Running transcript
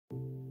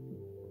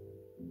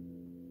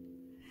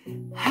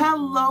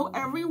Hello,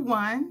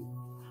 everyone.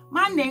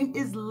 My name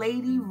is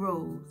Lady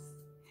Rose,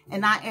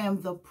 and I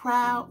am the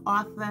proud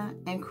author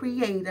and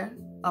creator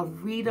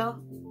of RITTA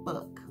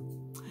Book.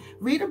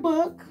 RITTA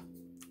Book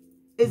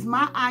is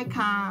my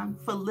icon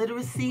for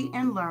literacy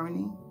and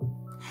learning.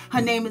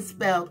 Her name is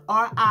spelled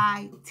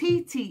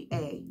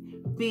RITTA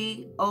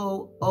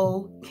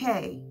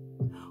BOOK,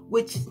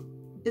 which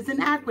is an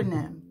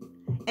acronym,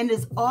 and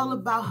is all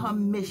about her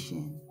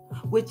mission,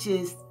 which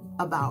is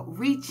about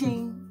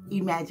reaching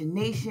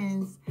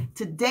imaginations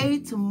today,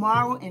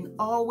 tomorrow, and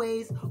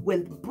always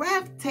with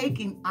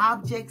breathtaking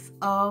objects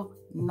of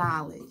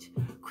knowledge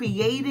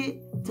created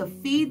to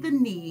feed the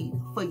need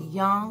for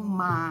young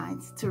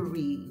minds to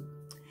read.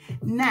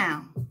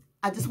 Now,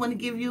 I just want to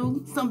give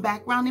you some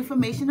background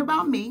information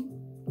about me.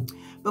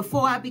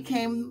 Before I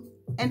became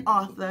an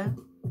author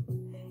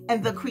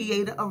and the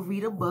creator of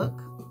RITTA Book,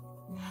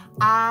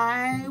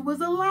 I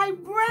was a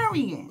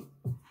librarian.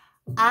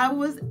 I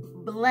was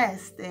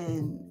blessed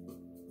and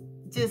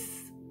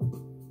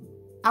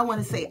I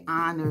want to say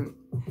honored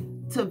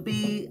to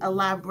be a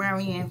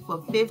librarian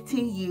for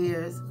 15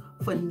 years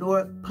for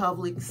Newark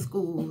Public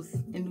Schools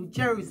in New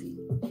Jersey.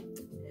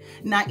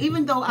 Now,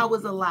 even though I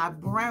was a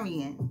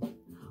librarian,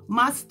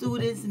 my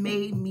students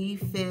made me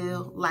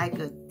feel like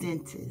a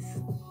dentist,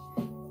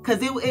 because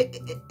it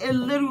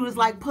literally was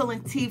like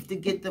pulling teeth to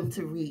get them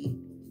to read.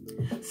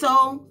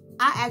 So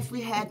I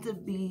actually had to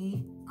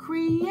be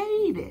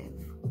creative.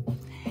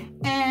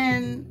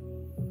 And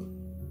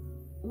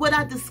what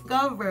I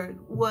discovered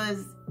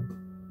was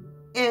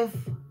if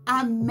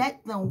I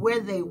met them where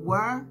they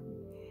were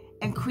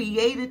and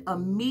created a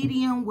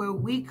medium where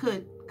we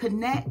could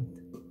connect,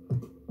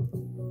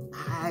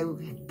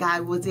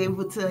 God was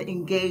able to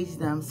engage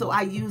them. So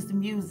I used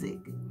music.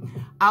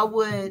 I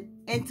would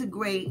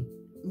integrate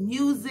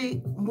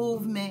music,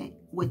 movement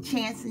with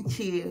chants and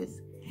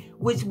cheers,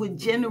 which would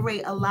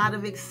generate a lot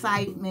of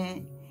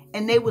excitement,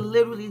 and they would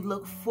literally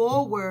look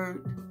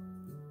forward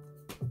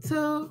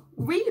to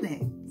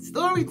reading,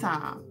 story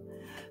time.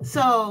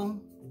 So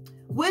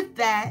with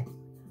that,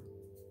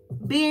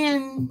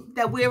 being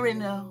that we're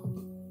in a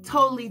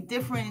totally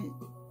different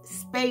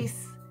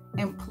space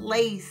and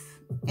place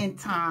and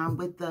time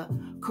with the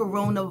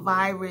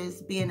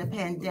coronavirus being a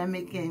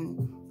pandemic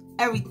and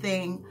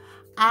everything,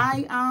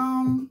 I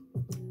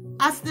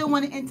still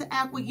want to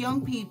interact with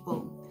young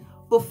people.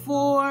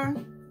 Before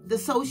the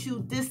social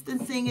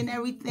distancing and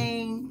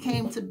everything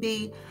came to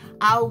be,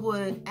 I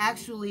would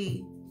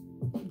actually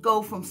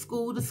go from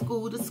school to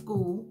school to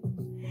school,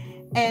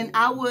 and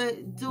I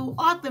would do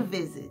author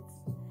visits,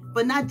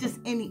 but not just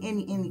any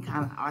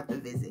kind of author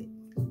visit.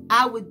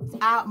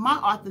 My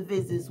author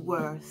visits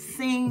were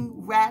sing,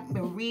 rap,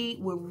 and read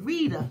with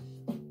RITTA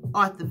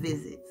author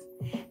visits.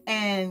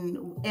 And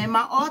in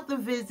my author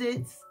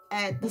visits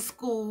at the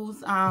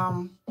schools,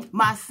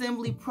 my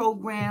assembly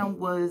program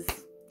was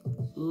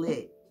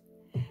lit.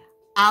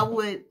 I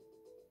would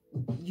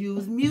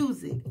use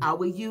music, I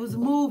would use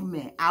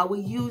movement, I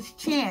would use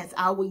chants,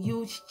 I would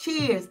use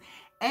cheers,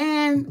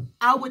 and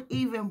I would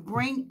even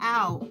bring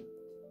out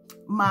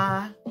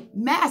my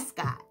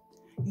mascot.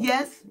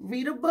 Yes,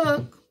 RITTA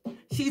Book,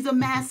 she's a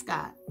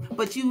mascot,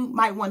 but you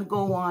might want to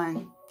go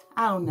on,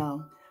 I don't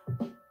know,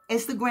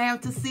 Instagram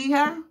to see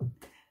her.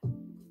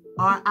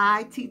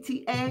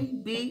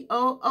 RITTA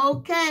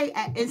BOOK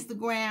at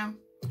Instagram,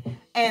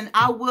 and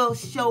I will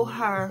show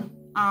her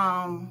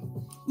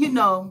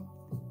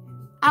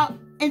out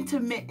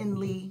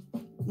intermittently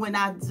when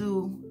I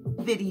do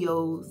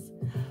videos.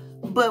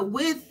 But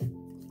with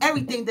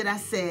everything that I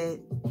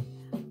said,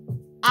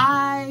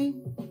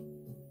 I'm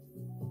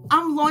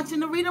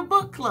launching a RITTA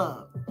Book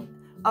Club.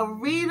 A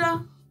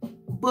RITTA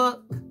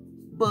Book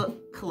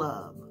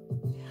Club.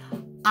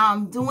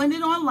 I'm doing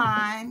it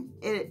online.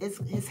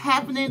 It's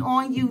happening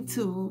on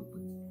YouTube.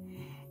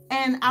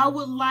 And I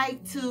would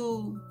like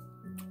to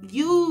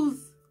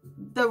use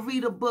the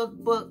RITTA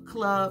Book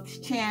Club's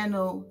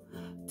channel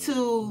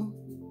to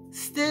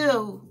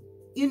still,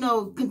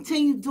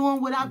 continue doing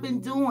what I've been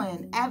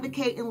doing,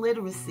 advocating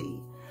literacy.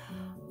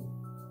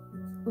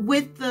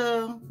 With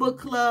the book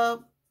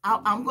club,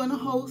 I'm going to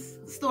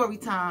host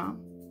Storytime,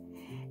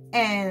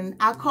 and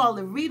I call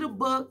it RITTA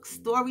Book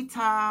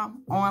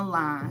Storytime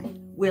Online,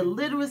 where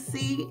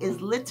literacy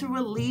is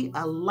literally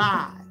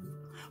alive.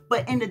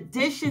 But in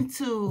addition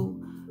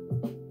to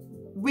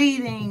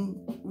reading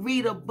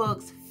RITTA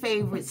Book's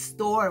favorite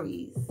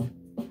stories,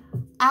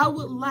 I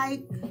would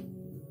like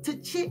to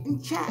chit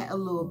and chat a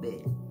little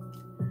bit.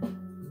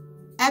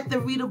 At the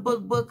RITTA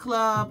Book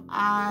Club,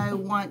 I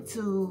want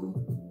to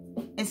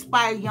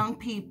inspire young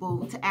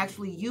people to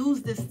actually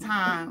use this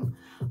time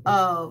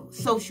of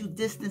social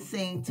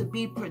distancing to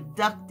be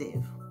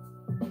productive.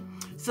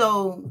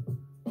 So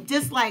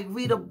just like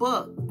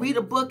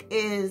RITTA Book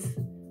is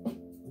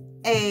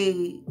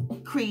a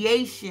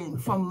creation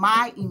from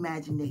my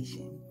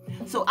imagination.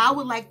 So I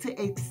would like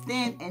to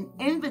extend an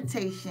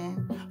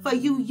invitation for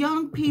you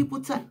young people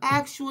to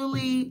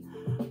actually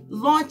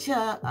launch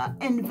an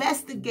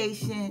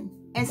investigation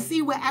and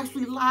see what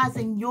actually lies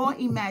in your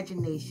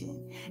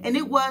imagination. And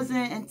it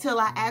wasn't until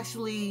I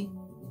actually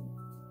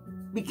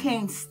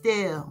became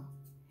still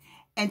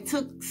and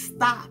took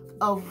stock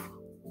of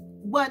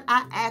what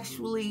I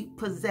actually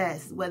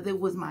possessed, whether it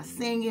was my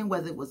singing,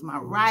 whether it was my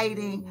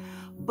writing.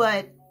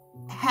 But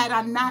had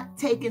I not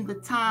taken the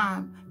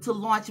time to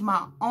launch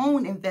my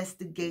own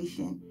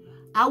investigation,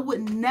 I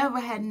would never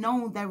have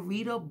known that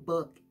RITTA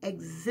book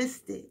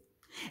existed.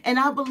 And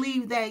I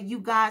believe that you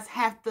guys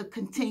have to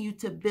continue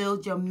to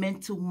build your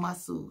mental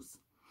muscles.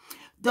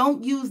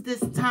 Don't use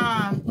this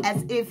time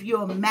as if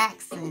you're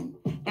maxing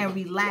and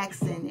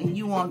relaxing and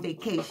you on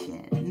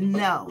vacation.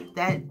 No,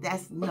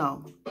 that's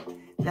not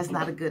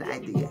a good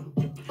idea.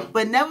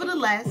 But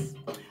nevertheless,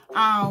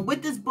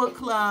 with this book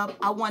club,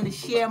 I want to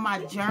share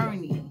my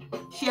journey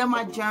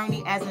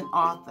as an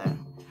author.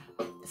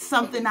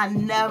 Something I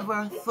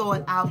never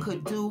thought I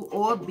could do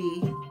or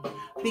be,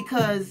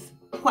 because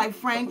quite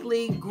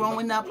frankly,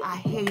 growing up, I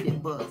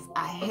hated books.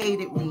 I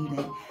hated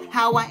reading.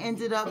 How I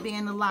ended up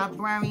being a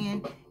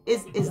librarian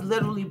is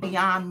literally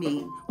beyond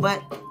me.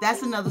 But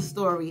that's another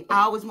story.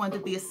 I always wanted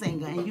to be a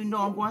singer, and you know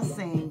I'm going to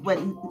sing, but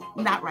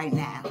not right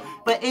now.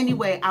 But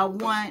anyway, I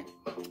want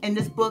in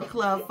this book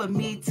club for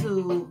me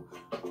to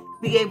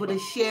be able to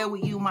share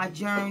with you my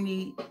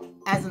journey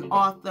as an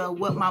author,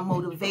 what my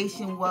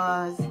motivation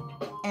was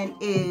and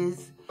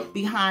is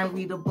behind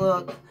RITTA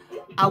book.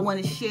 I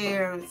want to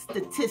share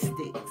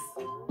statistics.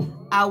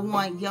 I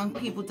want young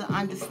people to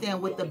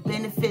understand what the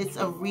benefits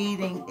of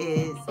reading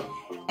is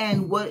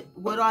and what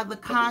are the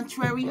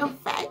contrary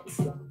effects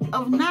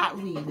of not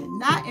reading,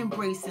 not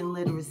embracing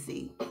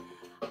literacy.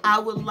 I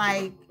would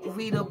like the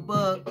RITTA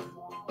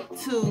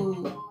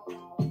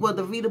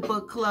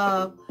book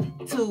club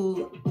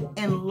to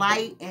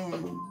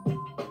enlighten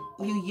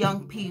you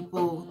young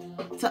people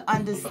to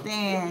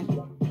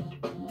understand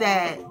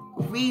that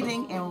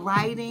reading and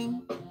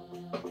writing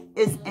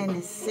is an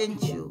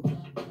essential,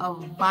 a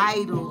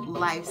vital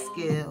life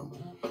skill.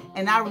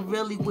 And I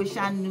really wish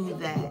I knew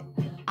that.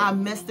 I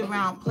messed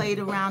around, played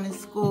around in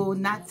school,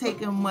 not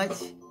taking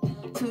much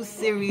too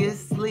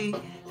seriously,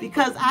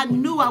 because I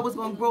knew I was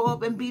going to grow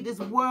up and be this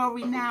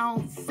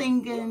world-renowned,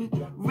 singing,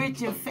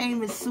 rich and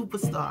famous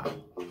superstar.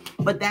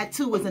 But that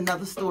too is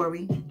another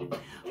story.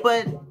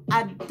 But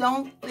I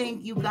don't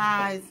think you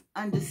guys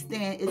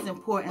understand its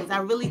importance. I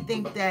really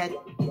think that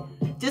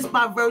just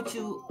by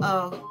virtue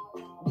of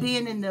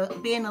being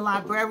a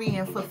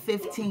librarian for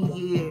 15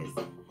 years,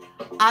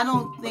 I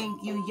don't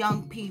think you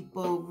young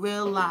people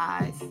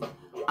realize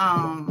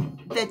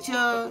that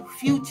your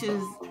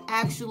futures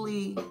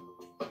actually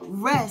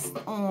rest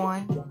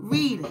on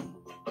reading.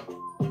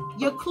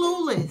 You're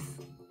clueless.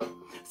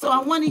 So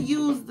I want to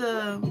use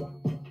the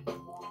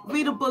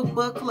RITTA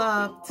book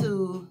club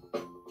to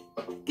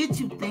get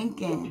you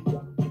thinking.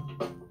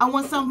 I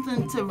want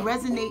something to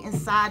resonate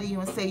inside of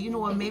you and say, you know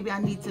what, maybe I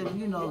need to,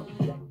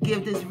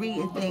 give this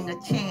reading thing a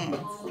chance.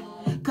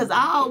 Because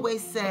I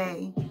always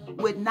say,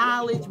 with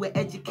knowledge, with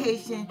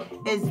education,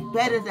 it's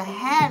better to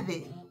have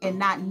it and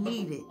not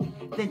need it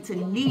than to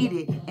need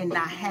it and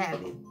not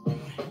have it.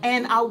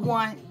 And I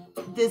want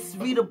this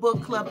RITTA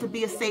book club to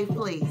be a safe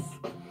place.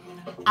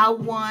 I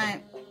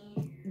want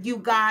you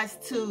guys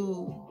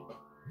to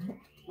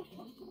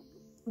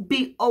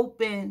be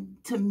open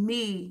to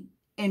me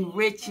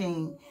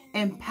enriching,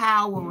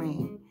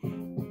 empowering,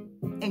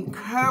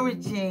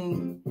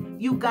 encouraging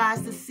you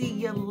guys to see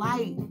your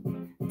light,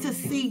 to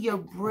see your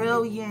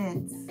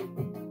brilliance,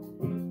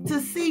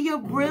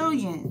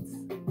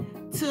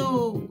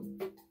 to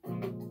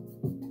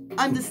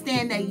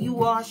understand that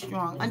you are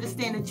strong,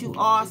 understand that you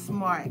are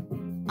smart,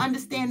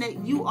 understand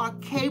that you are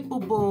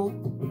capable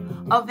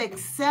of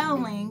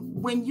excelling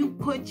when you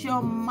put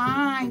your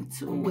mind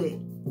to it.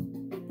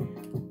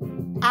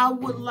 I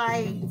would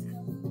like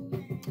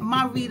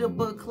my RITTA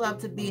book club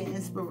to be an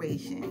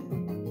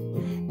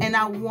inspiration. And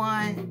I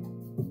want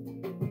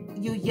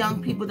you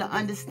young people to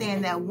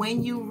understand that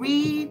when you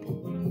read,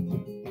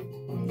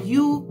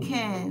 you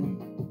can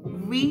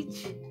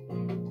reach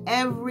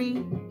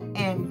every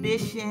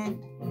ambition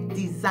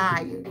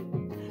desired.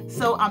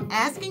 So I'm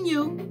asking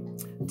you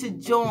to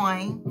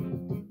join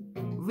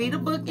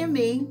RITTA Book and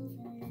me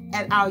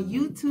at our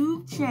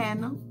YouTube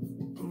channel,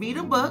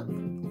 RITTA Book,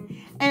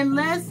 and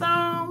let's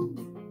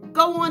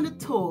go on a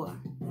tour.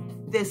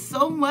 There's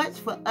so much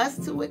for us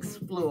to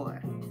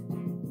explore.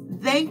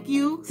 Thank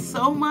you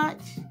so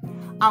much.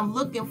 I'm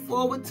looking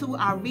forward to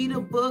our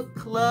RITTA Book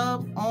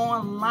Club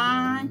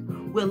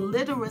online, where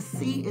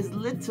literacy is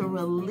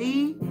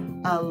literally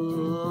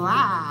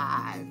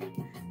alive.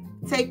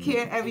 Take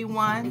care,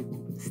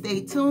 everyone.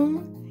 Stay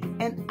tuned.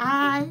 And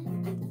I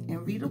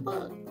am RITTA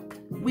Book.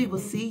 We will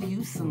see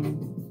you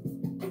soon.